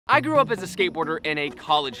I grew up as a skateboarder in a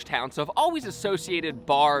college town, so I've always associated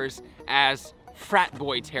bars as frat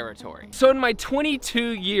boy territory. So in my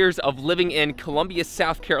 22 years of living in Columbia,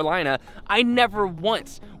 South Carolina, I never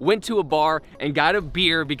once went to a bar and got a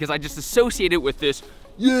beer because I just associated it with this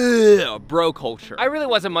bro culture. I really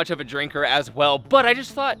wasn't much of a drinker as well, but I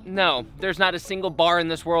just thought, no, there's not a single bar in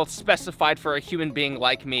this world specified for a human being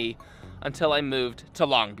like me until I moved to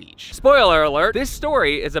Long Beach. Spoiler alert, this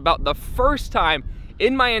story is about the first time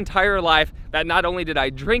in my entire life that not only did I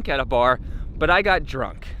drink at a bar, but I got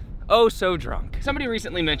drunk. Oh, so drunk. Somebody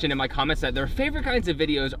recently mentioned in my comments that their favorite kinds of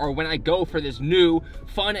videos are when I go for this new,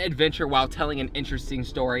 fun adventure while telling an interesting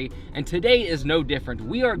story, and today is no different.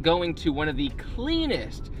 We are going to one of the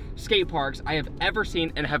cleanest skate parks I have ever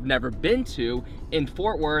seen and have never been to in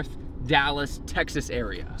Fort Worth, Dallas, Texas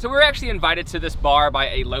area. So we were actually invited to this bar by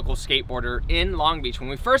a local skateboarder in Long Beach. When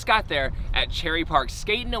we first got there at Cherry Park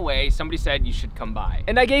skating away, somebody said you should come by.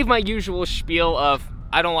 And I gave my usual spiel of,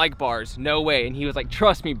 I don't like bars, no way. And he was like,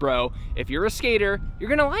 trust me, bro, if you're a skater, you're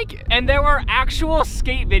gonna like it. And there were actual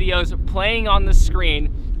skate videos playing on the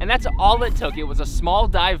screen, and that's all it took. It was a small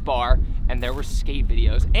dive bar, and there were skate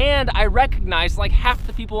videos. And I recognized like half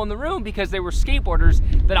the people in the room because they were skateboarders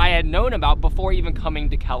that I had known about before even coming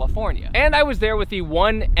to California. And I was there with the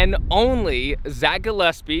one and only Zach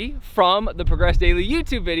Gillespie from the Progress Daily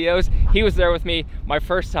YouTube videos. He was there with me my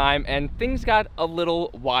first time, and things got a little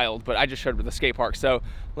wild, but I just showed up at the skate park. So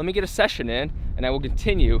let me get a session in, and I will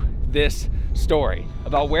continue this story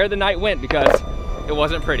about where the night went because it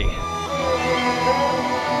wasn't pretty.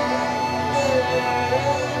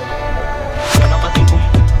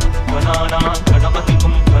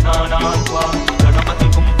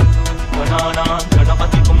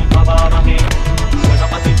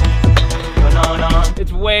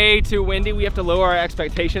 It's way too windy. We have to lower our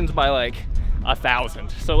expectations by like 1,000.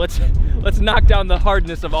 So let's knock down the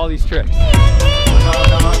hardness of all these tricks.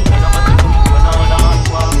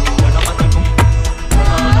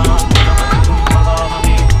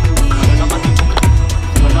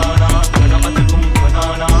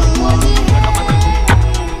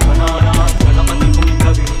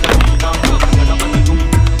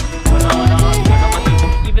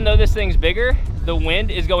 This thing's bigger, the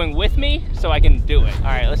wind is going with me, so I can do it. All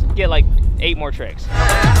right, let's get like 8 more tricks.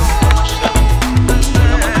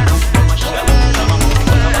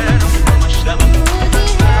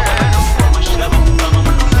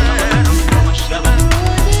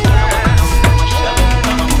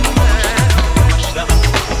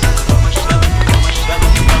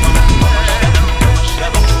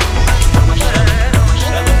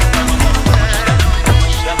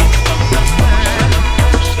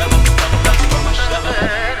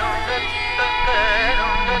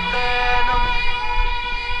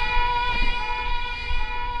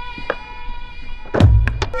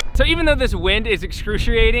 So even though this wind is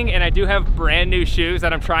excruciating and I do have brand new shoes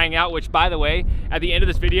that I'm trying out, which by the way, at the end of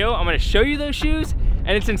this video, I'm gonna show you those shoes, and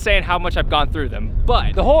it's insane how much I've gone through them.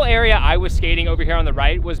 But the whole area I was skating over here on the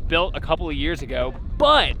right was built a couple of years ago.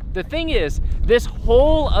 But the thing is, this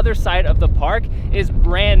whole other side of the park is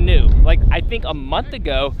brand new. Like I think a month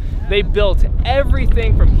ago, they built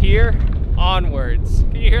everything from here onwards.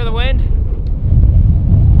 Can you hear the wind?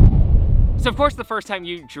 So of course, the first time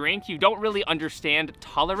you drink, you don't really understand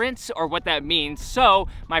tolerance or what that means. So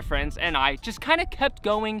my friends and I just kind of kept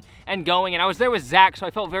going and going. And I was there with Zach, so I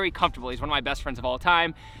felt very comfortable. He's one of my best friends of all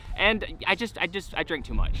time. And I drink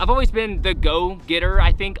too much. I've always been the go-getter,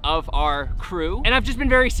 I think, of our crew. And I've just been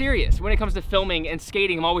very serious. When it comes to filming and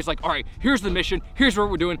skating, I'm always like, all right, here's the mission, here's what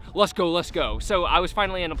we're doing, let's go, let's go. So I was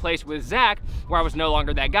finally in a place with Zach where I was no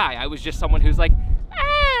longer that guy. I was just someone who's like,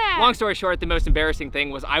 Long story short, the most embarrassing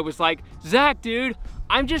thing was I was like, Zach, dude,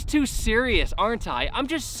 I'm just too serious, aren't I? I'm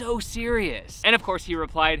just so serious. And of course he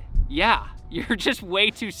replied, yeah, you're just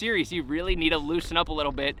way too serious. You really need to loosen up a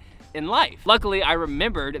little bit in life. Luckily, I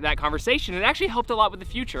remembered that conversation. It actually helped a lot with the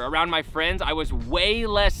future. Around my friends, I was way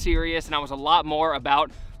less serious and I was a lot more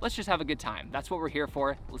about, let's just have a good time. That's what we're here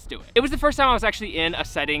for, let's do it. It was the first time I was actually in a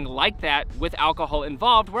setting like that with alcohol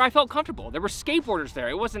involved where I felt comfortable. There were skateboarders there.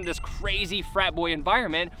 It wasn't this crazy frat boy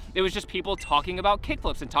environment. It was just people talking about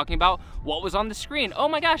kickflips and talking about what was on the screen. Oh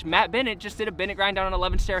my gosh, Matt Bennett just did a Bennett grind down an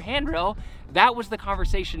 11-stair handrail. That was the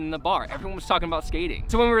conversation in the bar. Everyone was talking about skating.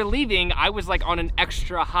 So when we were leaving, I was like on an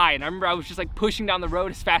extra high. And I remember I was just like pushing down the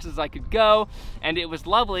road as fast as I could go. And it was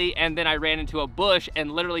lovely. And then I ran into a bush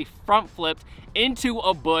and literally front flipped into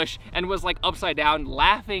a bush bush and was like upside down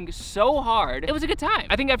laughing so hard. It was a good time.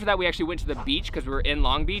 I think after that we actually went to the beach because we were in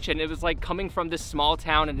Long Beach, and it was like coming from this small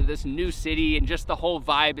town into this new city, and just the whole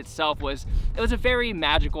vibe itself was a very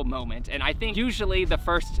magical moment. And I think usually the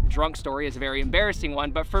first drunk story is a very embarrassing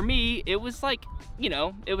one, but for me it was like, you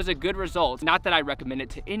know, it was a good result. Not that I recommend it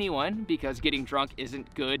to anyone, because getting drunk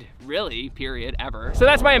isn't good really, period, ever. So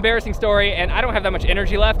that's my embarrassing story, and I don't have that much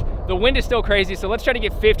energy left. The wind is still crazy, so let's try to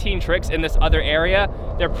get 15 tricks in this other area.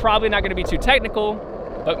 They're probably not gonna be too technical,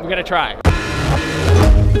 but we're gonna try.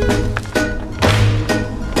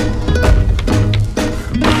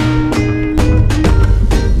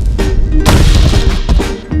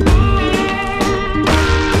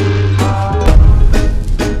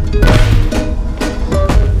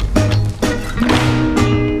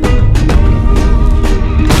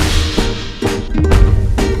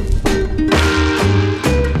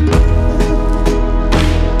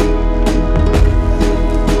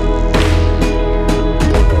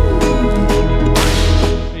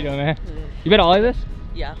 You bet all of this?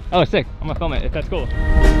 Yeah. Oh, sick. I'm gonna film it if that's cool. Oh!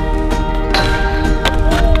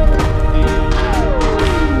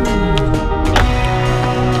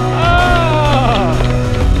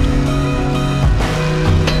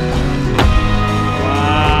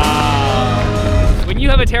 Wow. When you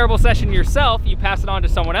have a terrible session yourself, you pass it on to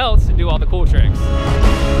someone else to do all the cool tricks.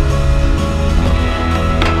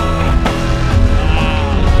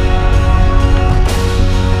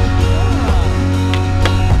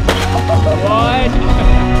 What?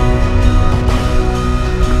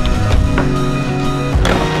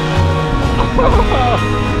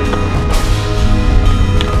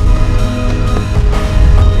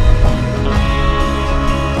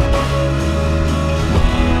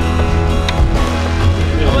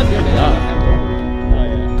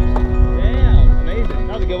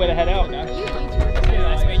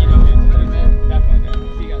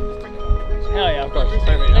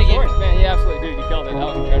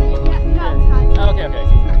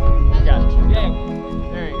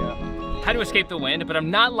 How to escape the wind, but I'm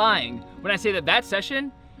not lying when I say that that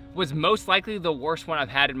session was most likely the worst one I've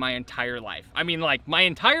had in my entire life. I mean, like, my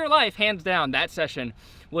entire life, hands down, that session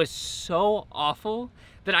was so awful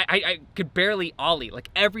that I could barely ollie. Like,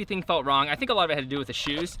 everything felt wrong. I think a lot of it had to do with the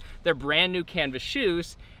shoes. They're brand new canvas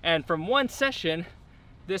shoes, and from one session,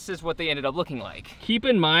 this is what they ended up looking like. Keep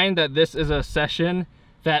in mind that this is a session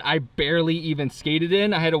that I barely even skated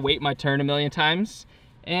in. I had to wait my turn a million times,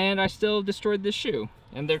 and I still destroyed this shoe.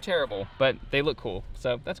 And they're terrible, but they look cool,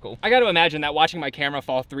 so that's cool. I gotta imagine that watching my camera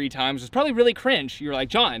fall 3 times was probably really cringe. You're like,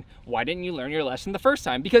 John, why didn't you learn your lesson the first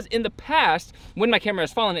time? Because in the past, when my camera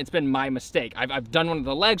has fallen, it's been my mistake. I've done one of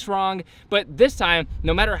the legs wrong, but this time,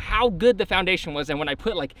 no matter how good the foundation was, and when I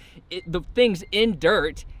put like the things in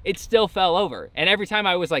dirt, it still fell over. And every time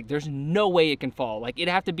I was like, there's no way it can fall. Like,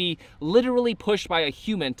 it'd have to be literally pushed by a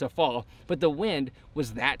human to fall, but the wind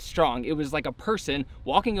was that strong. It was like a person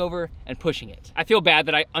walking over and pushing it. I feel bad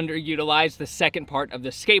that I underutilized the second part of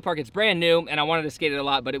the skate park. It's brand new, and I wanted to skate it a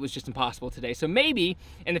lot, but it was just impossible today. So maybe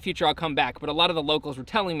in the future I'll come back, but a lot of the locals were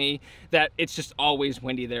telling me that it's just always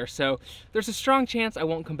windy there. So there's a strong chance I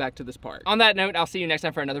won't come back to this park. On that note, I'll see you next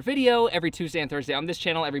time for another video, every Tuesday and Thursday on this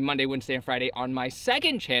channel, every Monday, Wednesday, and Friday on my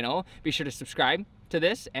second channel. Be sure to subscribe to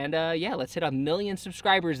this, and yeah, let's hit 1 million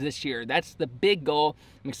subscribers this year. That's the big goal.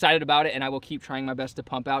 I'm excited about it, and I will keep trying my best to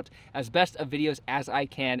pump out as best of videos as I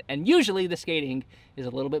can, and usually the skating is a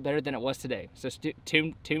little bit better than it was today. So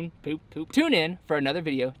tune in for another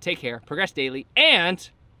video. Take care, progress daily, and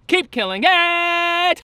keep killing it!